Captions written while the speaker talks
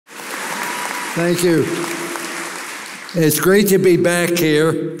Thank you. It's great to be back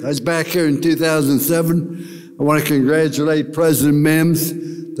here. I was back here in 2007. I want to congratulate President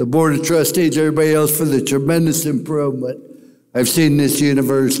Mims, the Board of Trustees, everybody else for the tremendous improvement I've seen in this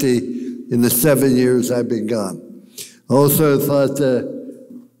university in the 7 years I've been gone. I also thought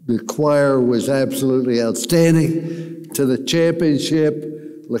the choir was absolutely outstanding. To the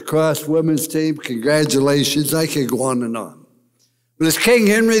championship lacrosse women's team, congratulations. I could go on and on. But as King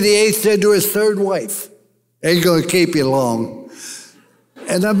Henry VIII said to his third wife, ain't going to keep you long.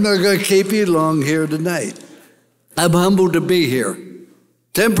 And I'm not going to keep you long here tonight. I'm humbled to be here.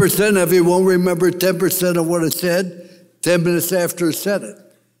 10% of you won't remember 10% of what I said 10 minutes after I said it.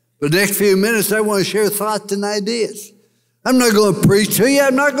 The next few minutes, I want to share thoughts and ideas. I'm not going to preach to you.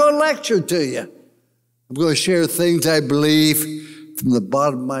 I'm not going to lecture to you. I'm going to share things I believe from the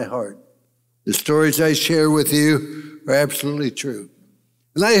bottom of my heart. The stories I share with you are absolutely true.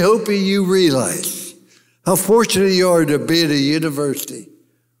 And I hope you realize how fortunate you are to be at a university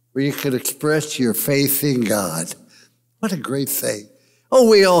where you can express your faith in God. What a great thing. Oh,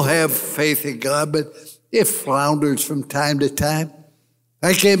 we all have faith in God, but it flounders from time to time.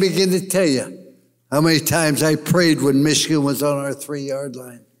 I can't begin to tell you how many times I prayed when Michigan was on our 3-yard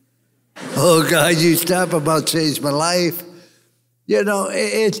line. Oh, God, you stop about changed my life. You know,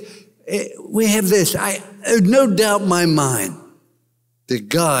 we have this. There's no doubt in my mind that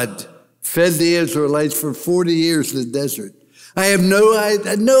God fed the Israelites for 40 years in the desert. I have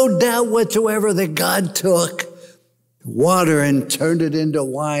no doubt whatsoever that God took water and turned it into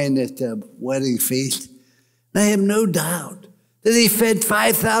wine at the wedding feast. And I have no doubt that he fed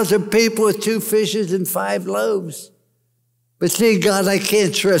 5,000 people with 2 fishes and 5 loaves. But see, God, I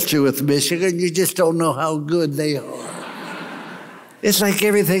can't trust you with Michigan. You just don't know how good they are. It's like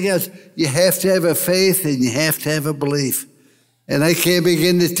everything else. You have to have a faith and you have to have a belief. And I can't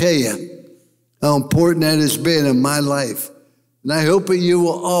begin to tell you how important that has been in my life. And I hope that you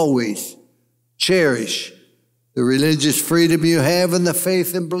will always cherish the religious freedom you have and the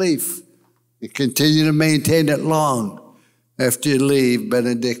faith and belief and continue to maintain it long after you leave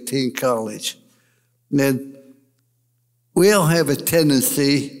Benedictine College. And we all have a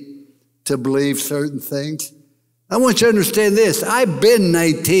tendency to believe certain things. I want you to understand this. I've been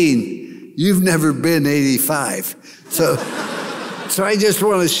 19. You've never been 85. So I just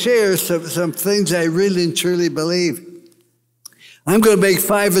want to share some things I really and truly believe. I'm going to make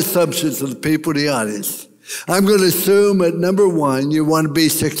 5 assumptions of the people in the audience. I'm going to assume that number 1, you want to be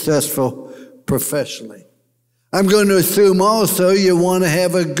successful professionally. I'm going to assume also you want to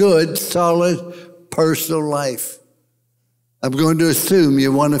have a good, solid personal life. I'm going to assume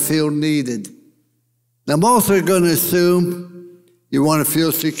you want to feel needed. I'm also going to assume you want to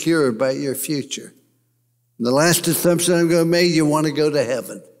feel secure about your future. And the last assumption I'm going to make, you want to go to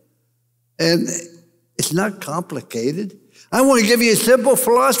heaven. And it's not complicated. I want to give you a simple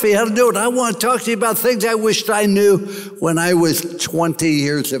philosophy how to do it. I want to talk to you about things I wished I knew when I was 20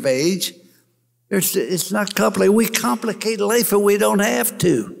 years of age. It's not complicated. We complicate life and we don't have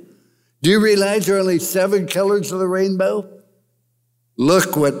to. Do you realize there are only 7 colors of the rainbow?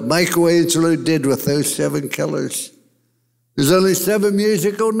 Look what Michelangelo did with those 7 colors. There's only 7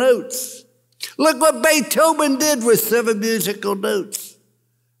 musical notes. Look what Beethoven did with 7 musical notes.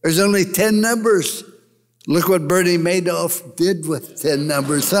 There's only 10 numbers. Look what Bernie Madoff did with 10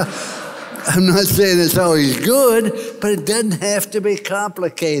 numbers. I'm not saying it's always good, but it doesn't have to be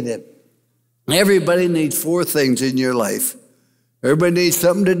complicated. Everybody needs 4 things in your life. Everybody needs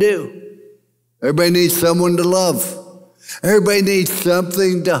something to do. Everybody needs someone to love. Everybody needs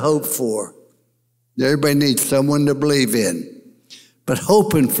something to hope for. Everybody needs someone to believe in. But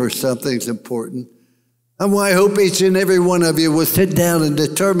hoping for something's important. And I hope each and every one of you will sit down and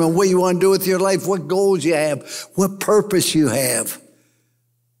determine what you want to do with your life, what goals you have, what purpose you have.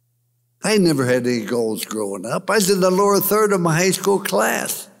 I never had any goals growing up. I was in the lower third of my high school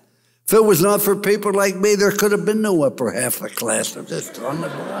class. If it was not for people like me, there could have been no upper half of the class. I'm just on the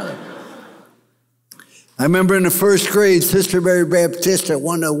bottom. I remember in the 1st grade, Sister Mary Baptista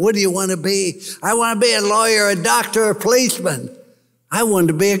wanted, what do you want to be? I want to be a lawyer, a doctor, a policeman. I wanted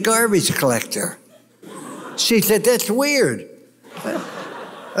to be a garbage collector. She said, that's weird.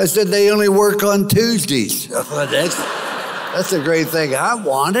 I said, they only work on Tuesdays. That's a great thing I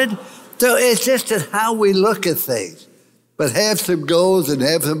wanted. So it's just how we look at things. But have some goals and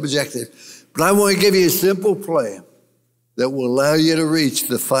have some objectives. But I want to give you a simple plan that will allow you to reach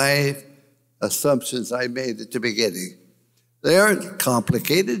the 5 assumptions I made at the beginning. They aren't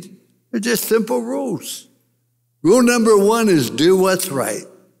complicated. They're just simple rules. Rule number 1 is do what's right.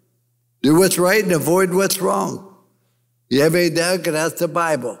 Do what's right and avoid what's wrong. You have any doubt, get out the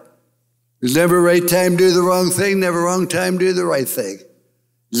Bible. There's never a right time to do the wrong thing, never a wrong time to do the right thing.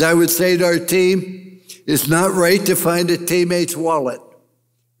 As I would say to our team, it's not right to find a teammate's wallet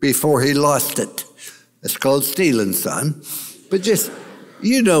before he lost it. That's called stealing, son. But just,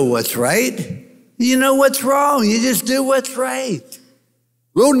 you know what's right. You know what's wrong. You just do what's right.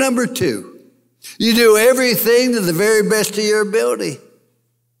 Rule number 2, you do everything to the very best of your ability.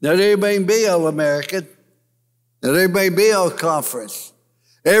 Not everybody can be all-American. Not everybody can be all-conference.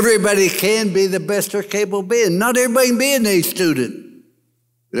 Everybody can be the best they're capable of being. Not everybody can be an A student,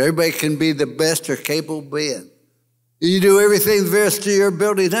 but everybody can be the best they're capable of being. You do everything to the best of your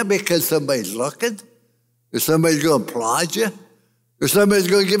ability, not because somebody's looking, or somebody's going to applaud you, or somebody's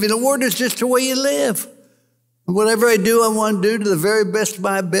going to give you an award. It's just the way you live. And whatever I do, I want to do to the very best of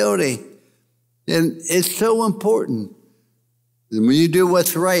my ability. And it's so important that when you do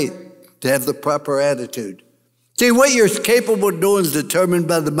what's right, to have the proper attitude. See, what you're capable of doing is determined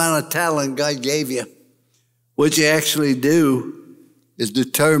by the amount of talent God gave you. What you actually do is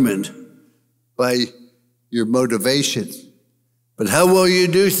determined by your motivation. But how well you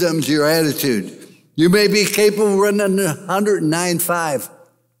do something is your attitude. You may be capable of running 109.5,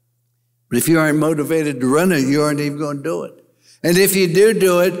 but if you aren't motivated to run it, you aren't even going to do it. And if you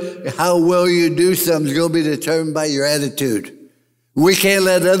do it, how well you do something is going to be determined by your attitude. We can't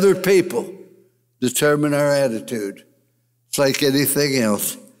let other people determine our attitude. It's like anything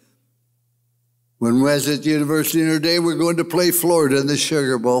else. When we was at University in our day, we're going to play Florida in the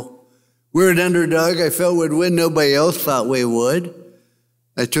Sugar Bowl. We're an underdog. I felt we'd win. Nobody else thought we would.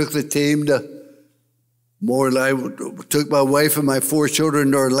 I took the team to I took my wife and my 4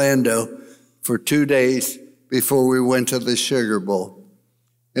 children to Orlando for 2 days before we went to the Sugar Bowl.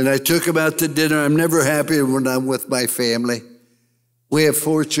 And I took them out to dinner. I'm never happy when I'm with my family. We have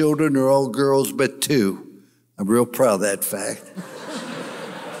 4 children. They're all girls, but 2. I'm real proud of that fact.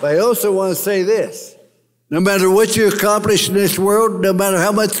 But I also want to say this. No matter what you accomplish in this world, no matter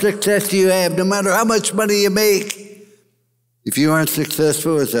how much success you have, no matter how much money you make, if you aren't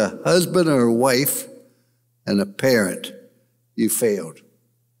successful as a husband or a wife and a parent, you failed.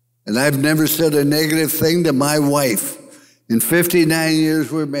 And I've never said a negative thing to my wife. In 59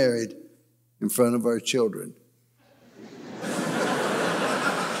 years we're married in front of our children.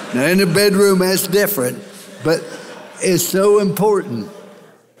 Now in the bedroom that's different, but it's so important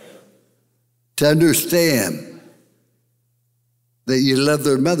to understand that you love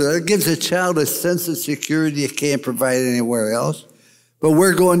their mother. It gives a child a sense of security you can't provide anywhere else. But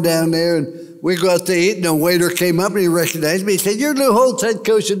we're going down there, and we go out to eat, and a waiter came up, and he recognized me. He said, "You're Lou Holtz, head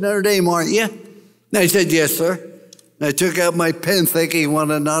coach at Notre Dame, aren't you?" And I said, "Yes, sir." And I took out my pen thinking he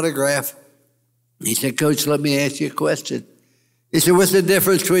wanted an autograph. He said, "Coach, let me ask you a question." He said, "What's the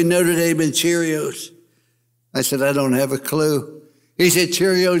difference between Notre Dame and Cheerios?" I said, "I don't have a clue." He said,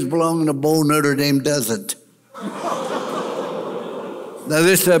 "Cheerios belong in a bowl, Notre Dame doesn't." Now,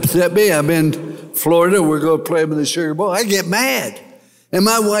 this upset me. I'm in Florida. We're going to play them in the Sugar Bowl. I get mad. And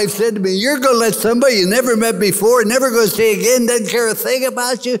my wife said to me, "You're going to let somebody you never met before, never going to see again, doesn't care a thing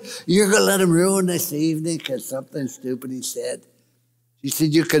about you, you're going to let him ruin this evening because something stupid he said?" She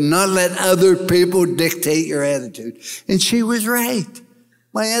said, "You cannot let other people dictate your attitude." And she was right.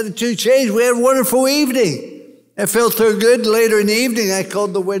 My attitude changed. We had a wonderful evening. I felt so good. Later in the evening, I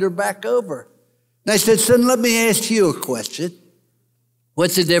called the waiter back over. And I said, "Son, let me ask you a question.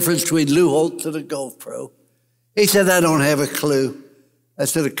 What's the difference between Lou Holtz and a golf pro?" He said, "I don't have a clue." I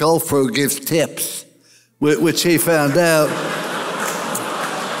said, "A golf pro gives tips," which he found out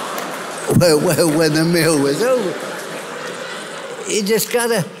when the meal was over. You just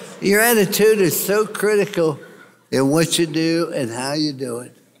gotta, your attitude is so critical in what you do and how you do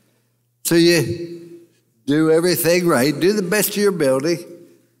it. So you do everything right, do the best of your ability.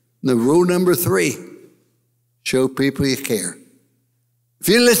 The rule number 3, show people you care. If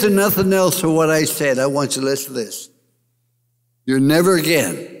you listen to nothing else for what I said, I want you to listen to this. You're never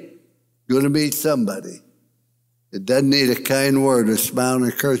again going to meet somebody that doesn't need a kind word or smile and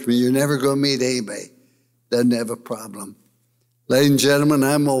encouragement. You're never going to meet anybody that doesn't have a problem. Ladies and gentlemen,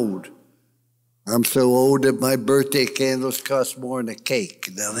 I'm old. I'm so old that my birthday candles cost more than a cake.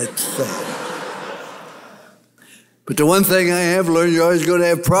 Now that's sad. But the one thing I have learned, you're always going to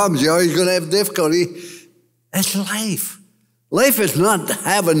have problems. You're always going to have difficulty. That's life. Life is not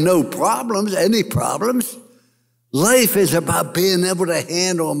having no problems, any problems. Life is about being able to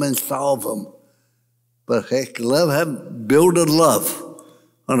handle them and solve them. But heck, building love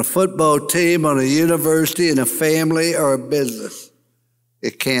on a football team, on a university, in a family, or a business.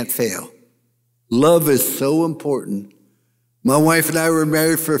 It can't fail. Love is so important. My wife and I were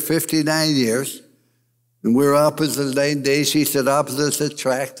married for 59 years, and we were opposites 9 days. She said opposites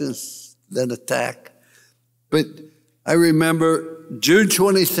attract, and then attack. But I remember June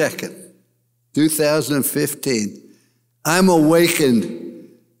 22nd, 2015, I'm awakened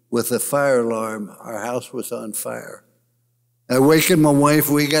with a fire alarm. Our house was on fire. I awakened my wife,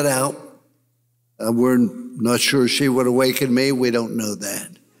 we got out. We're not sure she would awaken me, we don't know that.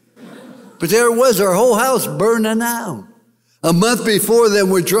 But there it was, our whole house burning down. A month before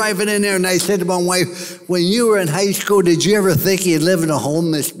then, we're driving in there, and I said to my wife, when you were in high school, did you ever think you'd live in a home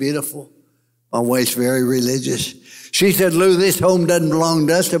this beautiful? My wife's very religious. She said, Lou, this home doesn't belong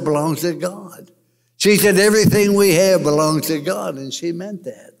to us, it belongs to God. She said, everything we have belongs to God, and she meant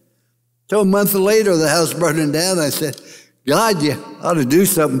that. So a month later, the house burning down, I said, God, you ought to do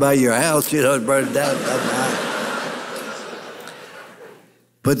something about your house, it's burning down.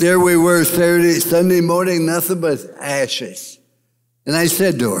 But there we were Sunday morning, nothing but ashes. And I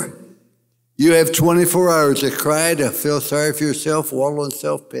said to her, you have 24 hours to cry, to feel sorry for yourself, wallow in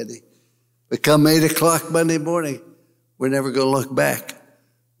self-pity. But come 8 o'clock Monday morning, we're never going to look back.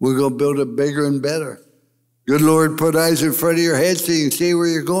 We're going to build it bigger and better. Good Lord, put eyes in front of your head so you can see where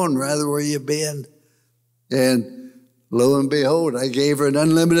you're going rather where you've been. And lo and behold, I gave her an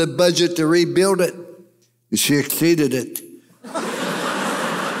unlimited budget to rebuild it, and she exceeded it.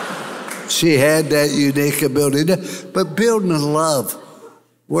 She had that unique ability, but building in love.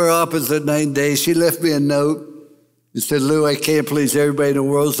 We're opposite night and day. She left me a note and said, Lou, I can't please everybody in the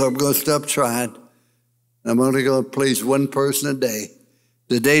world, so I'm going to stop trying. I'm only going to please one person a day.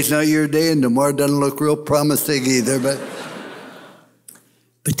 The day's not your day, and tomorrow doesn't look real promising either, but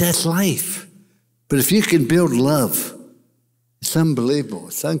that's life. But if you can build love, it's unbelievable.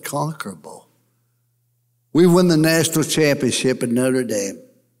 It's unconquerable. We won the national championship at Notre Dame.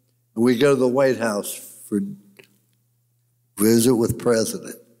 And we go to the White House for visit with the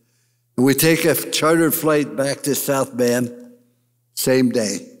president. And we take a chartered flight back to South Bend, same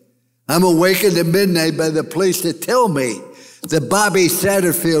day. I'm awakened at midnight by the police to tell me that Bobby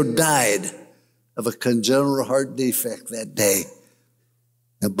Satterfield died of a congenital heart defect that day.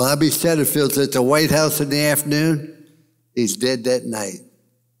 And Bobby Satterfield's at the White House in the afternoon. He's dead that night.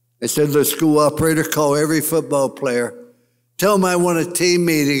 I said to the school operator, call every football player. Tell him I want a team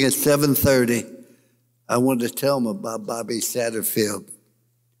meeting at 7:30. I wanted to tell him about Bobby Satterfield.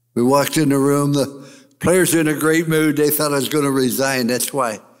 We walked in the room. The players were in a great mood. They thought I was going to resign. That's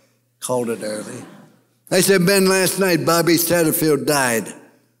why I called it early. I said, Ben, last night Bobby Satterfield died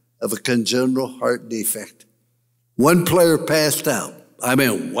of a congenital heart defect. One player passed out. I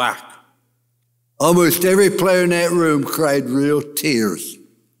mean, whack. Almost every player in that room cried real tears.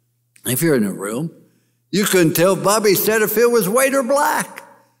 If you're in a room, you couldn't tell if Bobby Satterfield was white or black.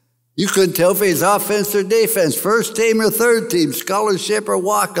 You couldn't tell if he's offense or defense, first team or third team, scholarship or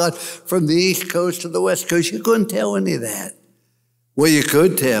walk-on, from the East Coast to the West Coast. You couldn't tell any of that. Well, you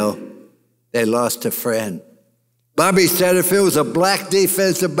could tell they lost a friend. Bobby Satterfield was a black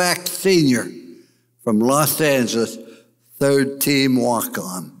defensive back senior from Los Angeles, third team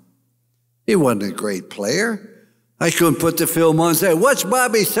walk-on. He wasn't a great player. I couldn't put the film on and say, watch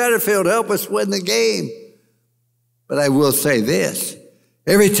Bobby Satterfield help us win the game. But I will say this.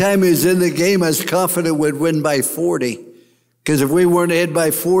 Every time he was in the game, I was confident we'd win by 40. Because if we weren't ahead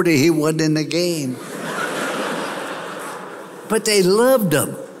by 40, he wasn't in the game. But they loved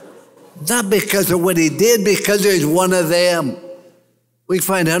him. Not because of what he did, because he's one of them. We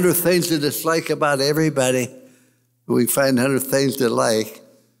find 100 things to dislike about everybody. We find 100 things to like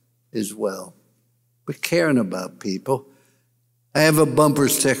as well. But caring about people. I have a bumper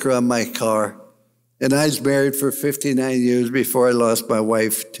sticker on my car. And I was married for 59 years before I lost my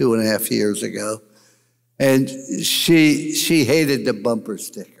wife 2.5 years ago. And she hated the bumper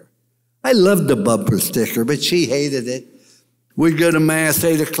sticker. I loved the bumper sticker, but she hated it. We'd go to Mass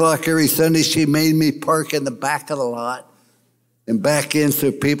 8 o'clock every Sunday. She made me park in the back of the lot and back in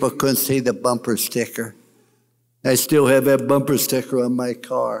so people couldn't see the bumper sticker. I still have that bumper sticker on my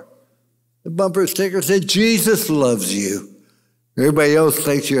car. The bumper sticker said, Jesus loves you. Everybody else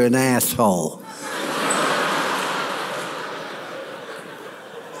thinks you're an asshole.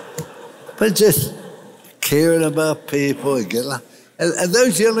 But just caring about people and get along. And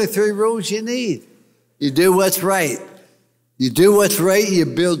those are the only 3 rules you need. You do what's right. You do what's right, you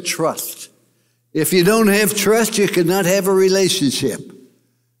build trust. If you don't have trust, you cannot have a relationship.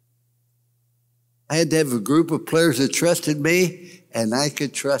 I had to have a group of players that trusted me, and I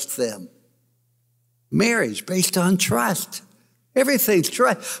could trust them. Marriage based on trust. Everything's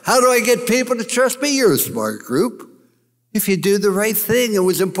trust. How do I get people to trust me? You're a smart group. If you do the right thing, it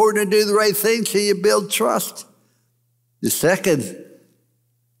was important to do the right thing so you build trust. The second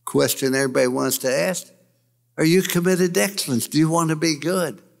question everybody wants to ask, are you committed to excellence? Do you want to be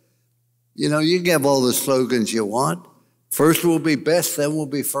good? You know, you can have all the slogans you want. First will be best, then will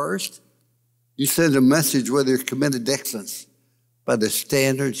be first. You send a message whether you're committed to excellence by the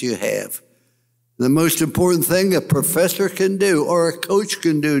standards you have. The most important thing a professor can do or a coach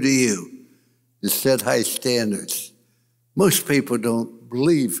can do to you is set high standards. Most people don't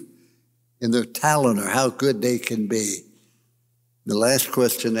believe in their talent or how good they can be. The last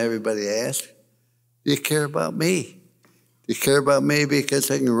question everybody asks, do you care about me? Do you care about me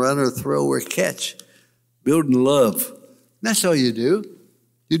because I can run or throw or catch? Building love. That's all you do.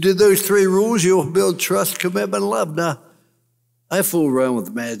 You do those 3 rules, you'll build trust, commitment, and love. Now, I fool around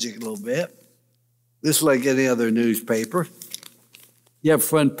with magic a little bit. This is like any other newspaper. You have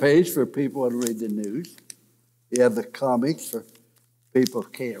front page for people who read the news. You have the comics for people who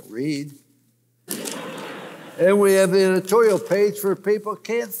can't read. And we have the editorial page for people who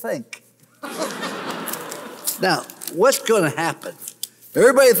can't think. Now, what's going to happen?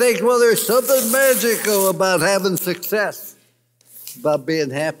 Everybody thinks, well, there's something magical about having success, about being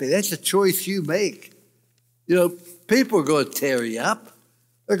happy. That's a choice you make. You know, people are going to tear you up.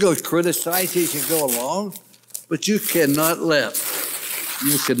 They're going to criticize you as you go along, but you cannot let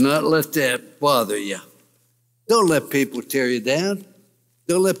that bother you. Don't let people tear you down.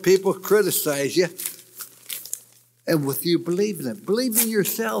 Don't let people criticize you. And with you, believe in it. Believe in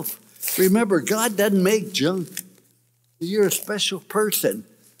yourself. Remember, God doesn't make junk. You're a special person.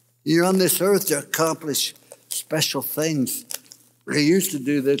 You're on this earth to accomplish special things. I used to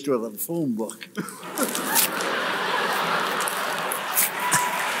do this with a phone book.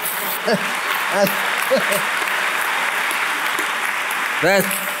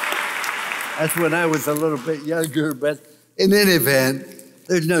 That's when I was a little bit younger, but in any event,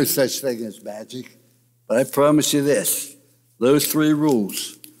 there's no such thing as magic. But I promise you this, those 3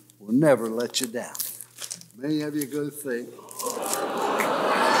 rules will never let you down. Many of you go think.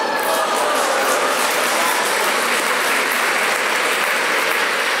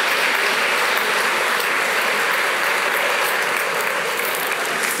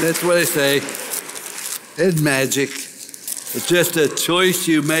 That's what I say. It's magic. It's just a choice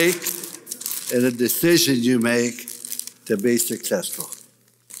you make and a decision you make to be successful.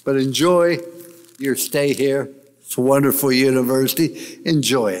 But enjoy your stay here. It's a wonderful university.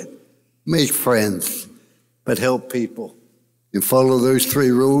 Enjoy it. Make friends, but help people. You follow those 3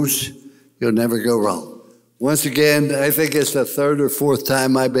 rules, you'll never go wrong. Once again, I think it's the 3rd or 4th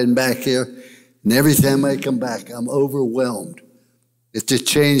time I've been back here, and every time I come back, I'm overwhelmed. It's the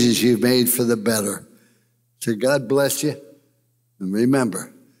changes you've made for the better. So God bless you. And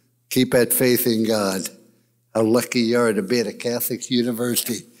remember, keep that faith in God. How lucky you are to be at a Catholic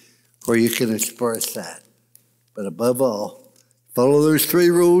university where you can express that. But above all, follow those 3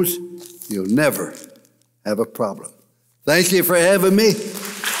 rules. You'll never have a problem. Thank you for having me.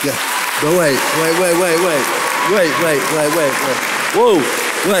 Yeah. But wait. Whoa,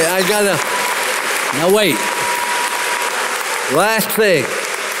 wait, I gotta, now wait. Last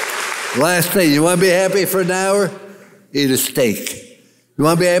thing, you want to be happy for an hour? Eat a steak. You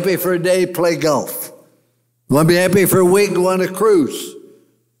want to be happy for a day? Play golf. You want to be happy for a week? Go on a cruise.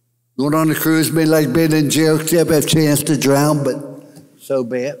 Going on a cruise may like being in jail except have a chance to drown, but so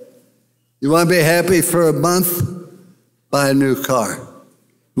be it. You want to be happy for a month? Buy a new car.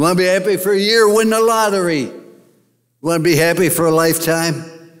 You want to be happy for a year? Win the lottery. You want to be happy for a lifetime?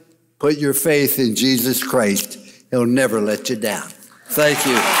 Put your faith in Jesus Christ. He'll never let you down. Thank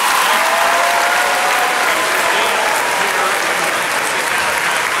you.